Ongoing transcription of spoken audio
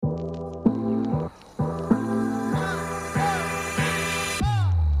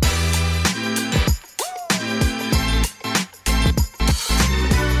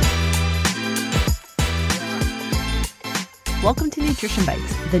Nutrition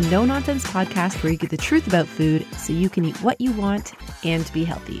Bites, the no-nonsense podcast where you get the truth about food so you can eat what you want and be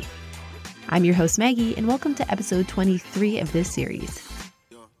healthy. I'm your host, Maggie, and welcome to episode 23 of this series.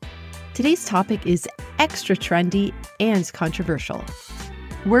 Today's topic is extra trendy and controversial.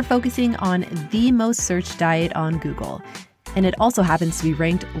 We're focusing on the most searched diet on Google, and it also happens to be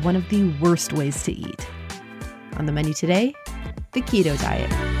ranked one of the worst ways to eat. On the menu today, the keto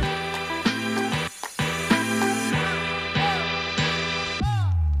diet.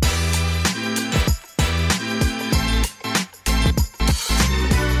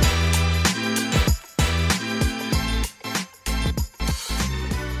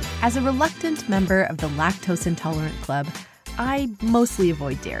 As a reluctant member of the lactose intolerant club, I mostly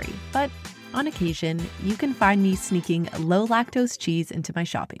avoid dairy, but on occasion, you can find me sneaking low-lactose cheese into my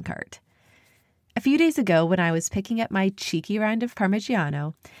shopping cart. A few days ago, when I was picking up my cheeky round of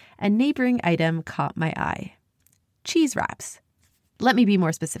Parmigiano, a neighboring item caught my eye. Cheese wraps. Let me be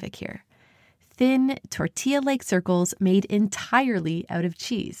more specific here. Thin, tortilla-like circles made entirely out of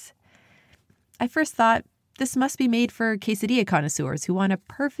cheese. I first thought, this must be made for quesadilla connoisseurs who want a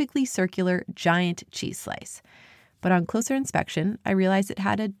perfectly circular, giant cheese slice. But on closer inspection, I realized it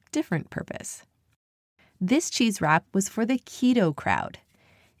had a different purpose. This cheese wrap was for the keto crowd.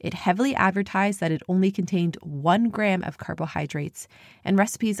 It heavily advertised that it only contained 1 gram of carbohydrates, and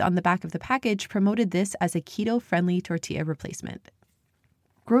recipes on the back of the package promoted this as a keto-friendly tortilla replacement.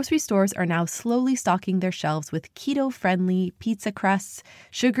 Grocery stores are now slowly stocking their shelves with keto-friendly pizza crusts,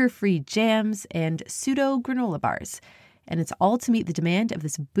 sugar-free jams, and pseudo-granola bars, and it's all to meet the demand of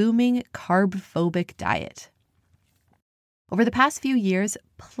this booming carb-phobic diet. Over the past few years,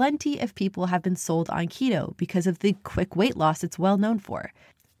 plenty of people have been sold on keto because of the quick weight loss it's well known for,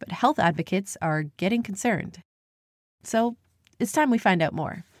 but health advocates are getting concerned. So it's time we find out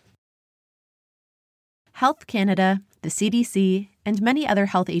more. Health Canada, the CDC, and many other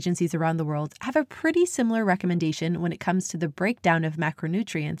health agencies around the world have a pretty similar recommendation when it comes to the breakdown of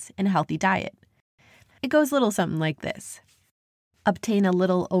macronutrients in a healthy diet. It goes a little something like this. Obtain a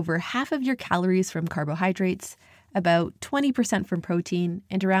little over half of your calories from carbohydrates, about 20% from protein,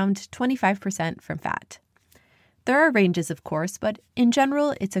 and around 25% from fat. There are ranges, of course, but in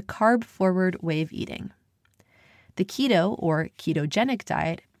general, it's a carb-forward way of eating. The keto, or ketogenic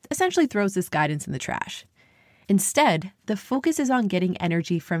diet, essentially throws this guidance in the trash. Instead, the focus is on getting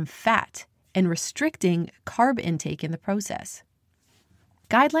energy from fat and restricting carb intake in the process.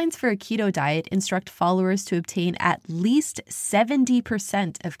 Guidelines for a keto diet instruct followers to obtain at least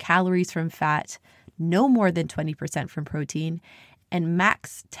 70% of calories from fat, no more than 20% from protein, and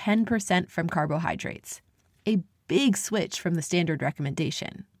max 10% from carbohydrates. A big switch from the standard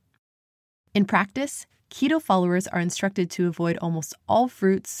recommendation. In practice, keto followers are instructed to avoid almost all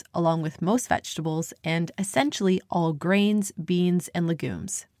fruits, along with most vegetables, and essentially all grains, beans, and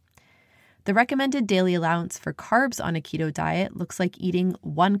legumes. The recommended daily allowance for carbs on a keto diet looks like eating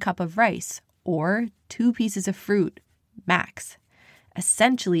 1 cup of rice or 2 pieces of fruit, max.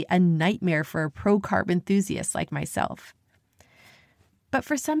 Essentially a nightmare for a pro-carb enthusiast like myself. But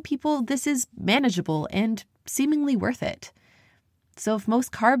for some people, this is manageable and seemingly worth it. So if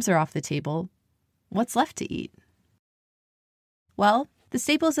most carbs are off the table, what's left to eat? Well, the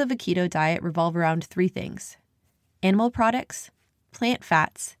staples of a keto diet revolve around 3 things: animal products, plant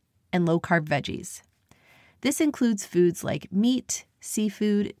fats, and low-carb veggies. This includes foods like meat,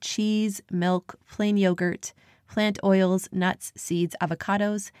 seafood, cheese, milk, plain yogurt, plant oils, nuts, seeds,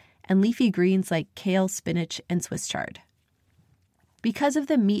 avocados, and leafy greens like kale, spinach, and Swiss chard. Because of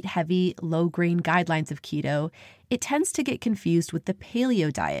the meat-heavy, low-grain guidelines of keto, it tends to get confused with the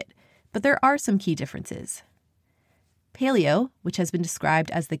paleo diet, but there are some key differences. Paleo, which has been described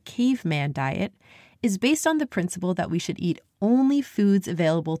as the caveman diet, is based on the principle that we should eat only foods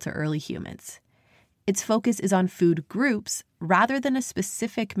available to early humans. Its focus is on food groups rather than a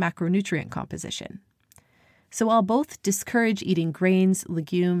specific macronutrient composition. So while both discourage eating grains,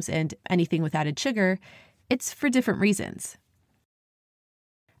 legumes, and anything with added sugar, it's for different reasons.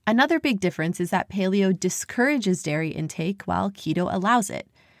 Another big difference is that paleo discourages dairy intake while keto allows it.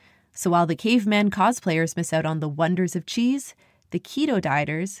 So while the caveman cosplayers miss out on the wonders of cheese, the keto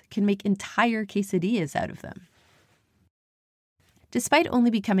dieters can make entire quesadillas out of them. Despite only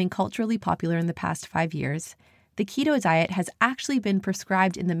becoming culturally popular in the past 5 years, the keto diet has actually been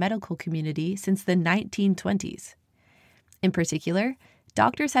prescribed in the medical community since the 1920s. In particular,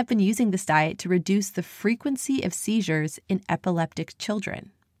 doctors have been using this diet to reduce the frequency of seizures in epileptic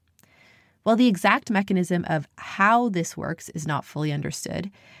children. While the exact mechanism of how this works is not fully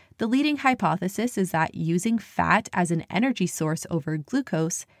understood, the leading hypothesis is that using fat as an energy source over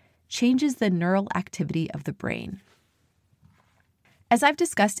glucose changes the neural activity of the brain. As I've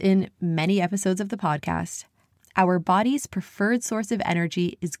discussed in many episodes of the podcast, our body's preferred source of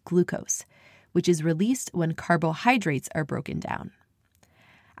energy is glucose, which is released when carbohydrates are broken down.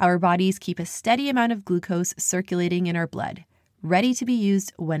 Our bodies keep a steady amount of glucose circulating in our blood, ready to be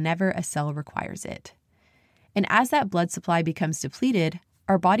used whenever a cell requires it. And as that blood supply becomes depleted,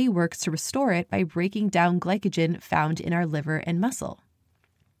 our body works to restore it by breaking down glycogen found in our liver and muscle.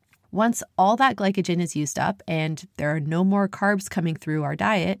 Once all that glycogen is used up and there are no more carbs coming through our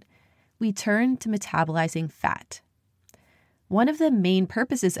diet, we turn to metabolizing fat. One of the main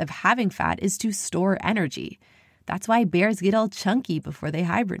purposes of having fat is to store energy. That's why bears get all chunky before they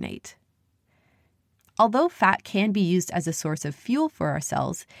hibernate. Although fat can be used as a source of fuel for our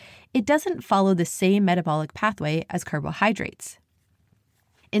cells, it doesn't follow the same metabolic pathway as carbohydrates.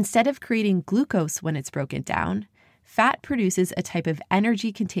 Instead of creating glucose when it's broken down, fat produces a type of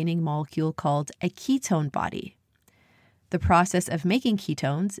energy-containing molecule called a ketone body. The process of making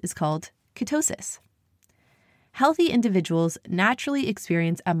ketones is called ketosis. Healthy individuals naturally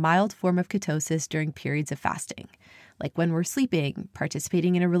experience a mild form of ketosis during periods of fasting, like when we're sleeping,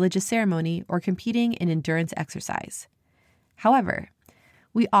 participating in a religious ceremony, or competing in endurance exercise. However,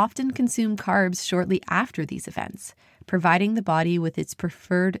 we often consume carbs shortly after these events, providing the body with its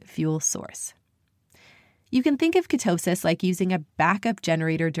preferred fuel source. You can think of ketosis like using a backup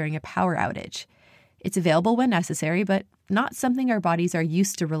generator during a power outage. It's available when necessary, but not something our bodies are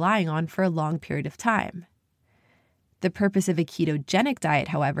used to relying on for a long period of time. The purpose of a ketogenic diet,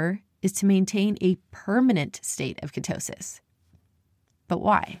 however, is to maintain a permanent state of ketosis. But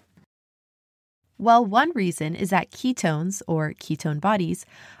why? Well, one reason is that ketones, or ketone bodies,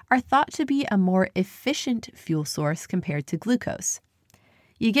 are thought to be a more efficient fuel source compared to glucose.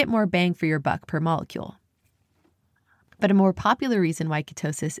 You get more bang for your buck per molecule. But a more popular reason why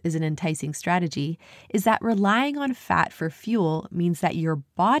ketosis is an enticing strategy is that relying on fat for fuel means that your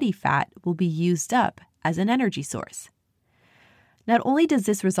body fat will be used up as an energy source. Not only does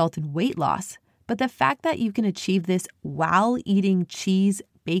this result in weight loss, but the fact that you can achieve this while eating cheese,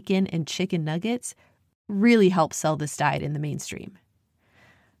 bacon, and chicken nuggets really helps sell this diet in the mainstream.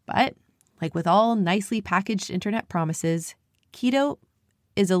 But, like with all nicely packaged internet promises, keto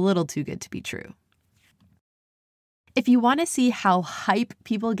is a little too good to be true. If you want to see how hype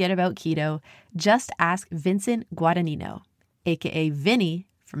people get about keto, just ask Vincent Guadagnino, aka Vinny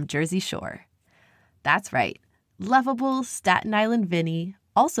from Jersey Shore. That's right, lovable Staten Island Vinny,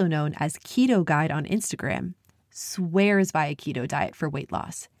 also known as Keto Guide on Instagram, swears by a keto diet for weight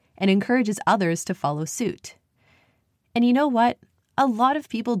loss and encourages others to follow suit. And you know what? A lot of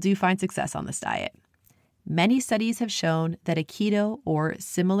people do find success on this diet. Many studies have shown that a keto or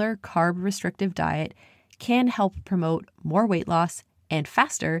similar carb-restrictive diet can help promote more weight loss and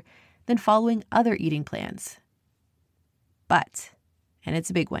faster than following other eating plans. But, and it's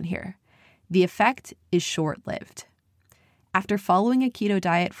a big one here, the effect is short-lived. After following a keto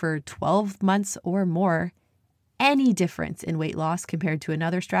diet for 12 months or more, any difference in weight loss compared to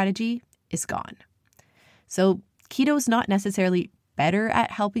another strategy is gone. So keto is not necessarily better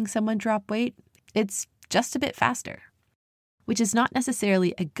at helping someone drop weight, it's just a bit faster, which is not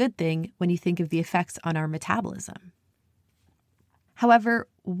necessarily a good thing when you think of the effects on our metabolism. However,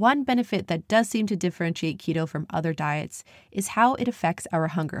 one benefit that does seem to differentiate keto from other diets is how it affects our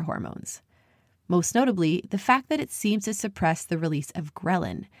hunger hormones. Most notably, the fact that it seems to suppress the release of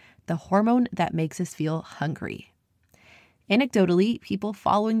ghrelin, the hormone that makes us feel hungry. Anecdotally, people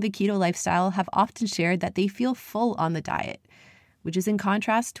following the keto lifestyle have often shared that they feel full on the diet, which is in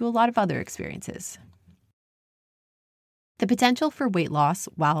contrast to a lot of other experiences. The potential for weight loss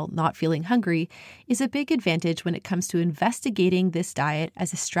while not feeling hungry is a big advantage when it comes to investigating this diet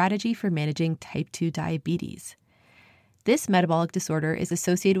as a strategy for managing type 2 diabetes. This metabolic disorder is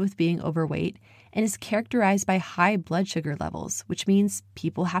associated with being overweight and is characterized by high blood sugar levels, which means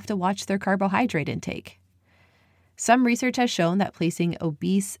people have to watch their carbohydrate intake. Some research has shown that placing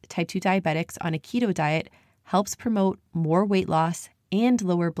obese type 2 diabetics on a keto diet helps promote more weight loss and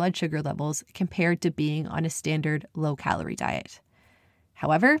lower blood sugar levels compared to being on a standard low-calorie diet.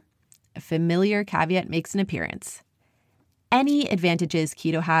 However, a familiar caveat makes an appearance. Any advantages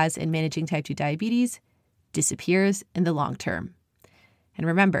keto has in managing type 2 diabetes disappears in the long term. And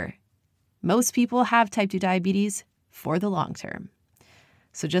remember, most people have type 2 diabetes for the long term.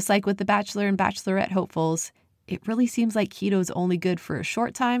 So just like with the Bachelor and Bachelorette hopefuls, it really seems like keto is only good for a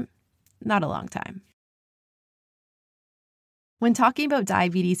short time, not a long time. When talking about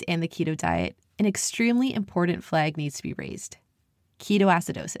diabetes and the keto diet, an extremely important flag needs to be raised: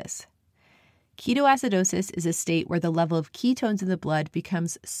 ketoacidosis. Ketoacidosis is a state where the level of ketones in the blood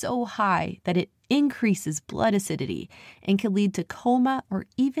becomes so high that it increases blood acidity and can lead to coma or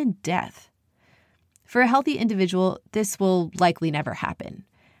even death. For a healthy individual, this will likely never happen.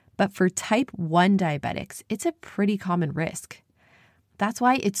 But for type 1 diabetics, it's a pretty common risk. That's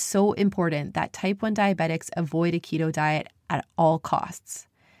why it's so important that type 1 diabetics avoid a keto diet at all costs.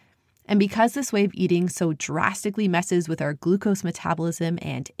 And because this way of eating so drastically messes with our glucose metabolism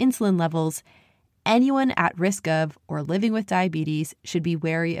and insulin levels, anyone at risk of or living with diabetes should be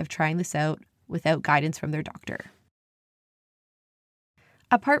wary of trying this out without guidance from their doctor.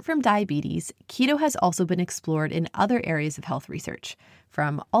 Apart from diabetes, keto has also been explored in other areas of health research,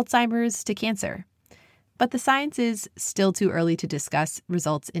 from Alzheimer's to cancer. But the science is still too early to discuss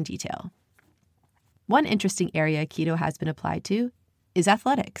results in detail. One interesting area keto has been applied to is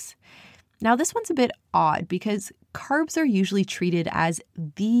athletics. Now, this one's a bit odd because carbs are usually treated as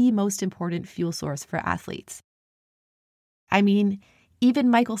the most important fuel source for athletes. I mean, even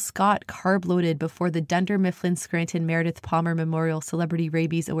Michael Scott carb-loaded before the Dunder Mifflin Scranton Meredith Palmer Memorial Celebrity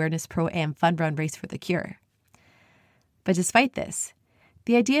Rabies Awareness Pro-Am Fun Run Race for the Cure. But despite this,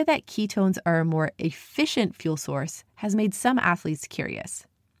 the idea that ketones are a more efficient fuel source has made some athletes curious.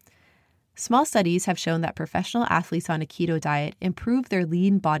 Small studies have shown that professional athletes on a keto diet improve their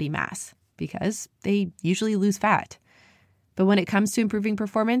lean body mass because they usually lose fat. But when it comes to improving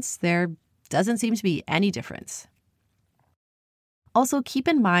performance, there doesn't seem to be any difference. Also, keep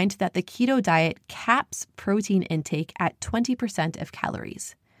in mind that the keto diet caps protein intake at 20% of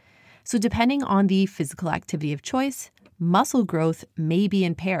calories. So depending on the physical activity of choice, muscle growth may be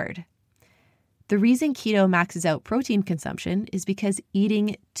impaired. The reason keto maxes out protein consumption is because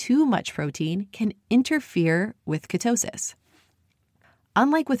eating too much protein can interfere with ketosis.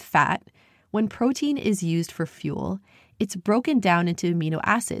 Unlike with fat, when protein is used for fuel, it's broken down into amino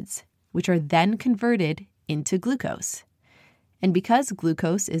acids, which are then converted into glucose. And because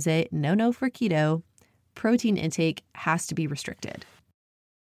glucose is a no-no for keto, protein intake has to be restricted.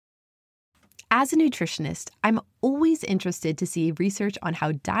 As a nutritionist, I'm always interested to see research on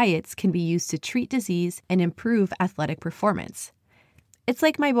how diets can be used to treat disease and improve athletic performance. It's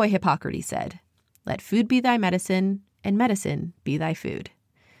like my boy Hippocrates said, "Let food be thy medicine, and medicine be thy food."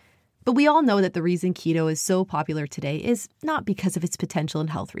 But we all know that the reason keto is so popular today is not because of its potential in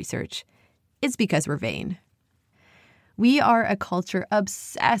health research. It's because we're vain. We are a culture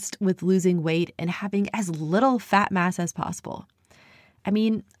obsessed with losing weight and having as little fat mass as possible. I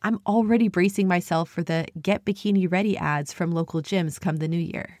mean, I'm already bracing myself for the Get Bikini Ready ads from local gyms come the new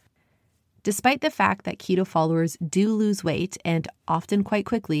year. Despite the fact that keto followers do lose weight, and often quite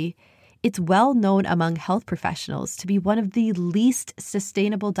quickly, it's well known among health professionals to be one of the least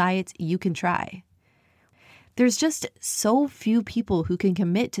sustainable diets you can try. There's just so few people who can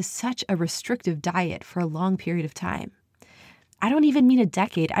commit to such a restrictive diet for a long period of time. I don't even mean a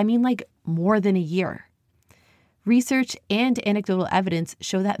decade, I mean like more than a year. Research and anecdotal evidence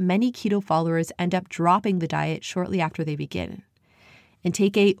show that many keto followers end up dropping the diet shortly after they begin. And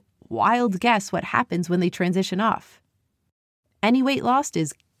take a wild guess what happens when they transition off. Any weight lost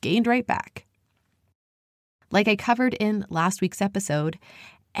is gained right back. Like I covered in last week's episode,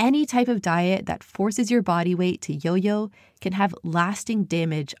 any type of diet that forces your body weight to yo-yo can have lasting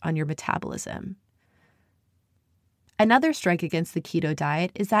damage on your metabolism. Another strike against the keto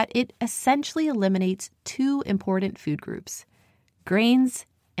diet is that it essentially eliminates two important food groups, grains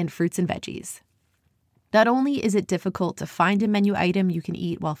and fruits and veggies. Not only is it difficult to find a menu item you can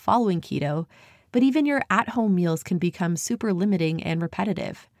eat while following keto, but even your at-home meals can become super limiting and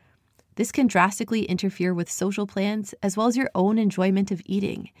repetitive. This can drastically interfere with social plans as well as your own enjoyment of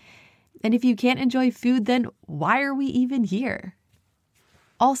eating. And if you can't enjoy food, then why are we even here?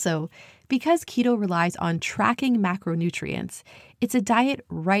 Also, because keto relies on tracking macronutrients, it's a diet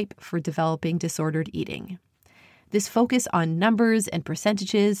ripe for developing disordered eating. This focus on numbers and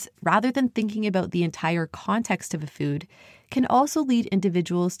percentages, rather than thinking about the entire context of a food, can also lead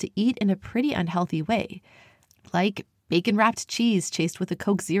individuals to eat in a pretty unhealthy way, like bacon-wrapped cheese chased with a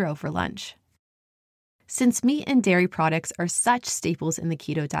Coke Zero for lunch. Since meat and dairy products are such staples in the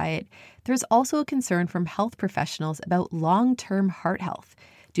keto diet, there's also a concern from health professionals about long-term heart health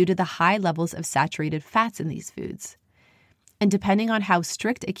due to the high levels of saturated fats in these foods. And depending on how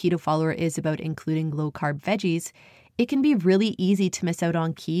strict a keto follower is about including low-carb veggies, it can be really easy to miss out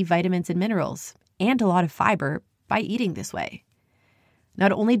on key vitamins and minerals, and a lot of fiber, by eating this way.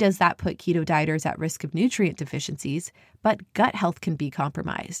 Not only does that put keto dieters at risk of nutrient deficiencies, but gut health can be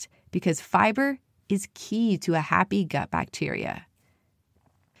compromised because fiber is key to a happy gut bacteria.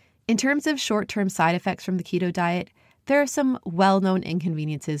 In terms of short-term side effects from the keto diet, there are some well-known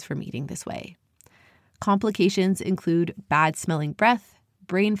inconveniences from eating this way. Complications include bad smelling breath,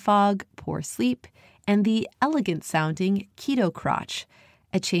 brain fog, poor sleep, and the elegant-sounding keto crotch,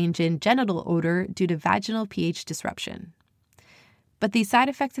 a change in genital odor due to vaginal pH disruption. But these side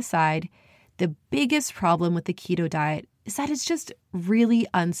effects aside, the biggest problem with the keto diet is that it's just really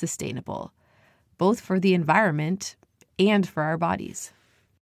unsustainable, both for the environment and for our bodies.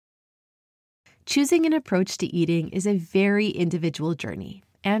 Choosing an approach to eating is a very individual journey,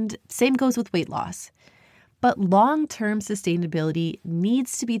 and same goes with weight loss. But long-term sustainability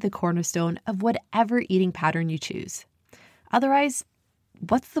needs to be the cornerstone of whatever eating pattern you choose. Otherwise,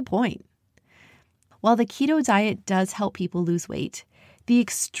 what's the point? While the keto diet does help people lose weight, the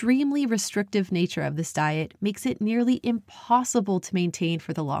extremely restrictive nature of this diet makes it nearly impossible to maintain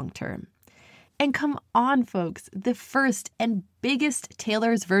for the long term. And come on, folks, the first and biggest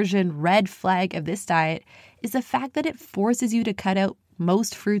Taylor's version red flag of this diet is the fact that it forces you to cut out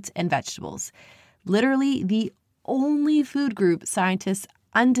most fruits and vegetables. Literally the only food group scientists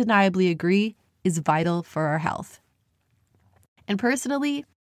undeniably agree is vital for our health. And personally,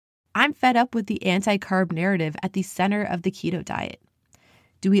 I'm fed up with the anti-carb narrative at the center of the keto diet.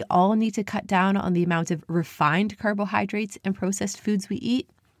 Do we all need to cut down on the amount of refined carbohydrates and processed foods we eat?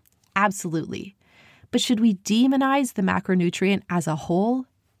 Absolutely. But should we demonize the macronutrient as a whole?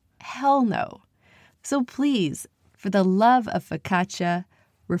 Hell no. So please, for the love of focaccia,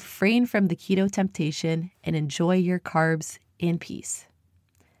 refrain from the keto temptation and enjoy your carbs in peace.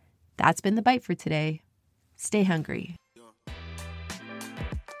 That's been The Bite for today. Stay hungry.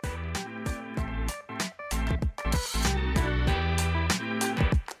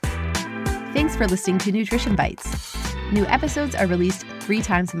 Thanks for listening to Nutrition Bites. New episodes are released 3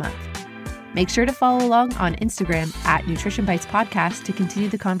 times a month. Make sure to follow along on Instagram at Nutrition Bites Podcast to continue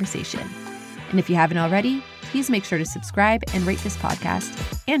the conversation. And if you haven't already, please make sure to subscribe and rate this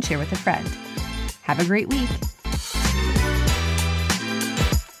podcast and share with a friend. Have a great week.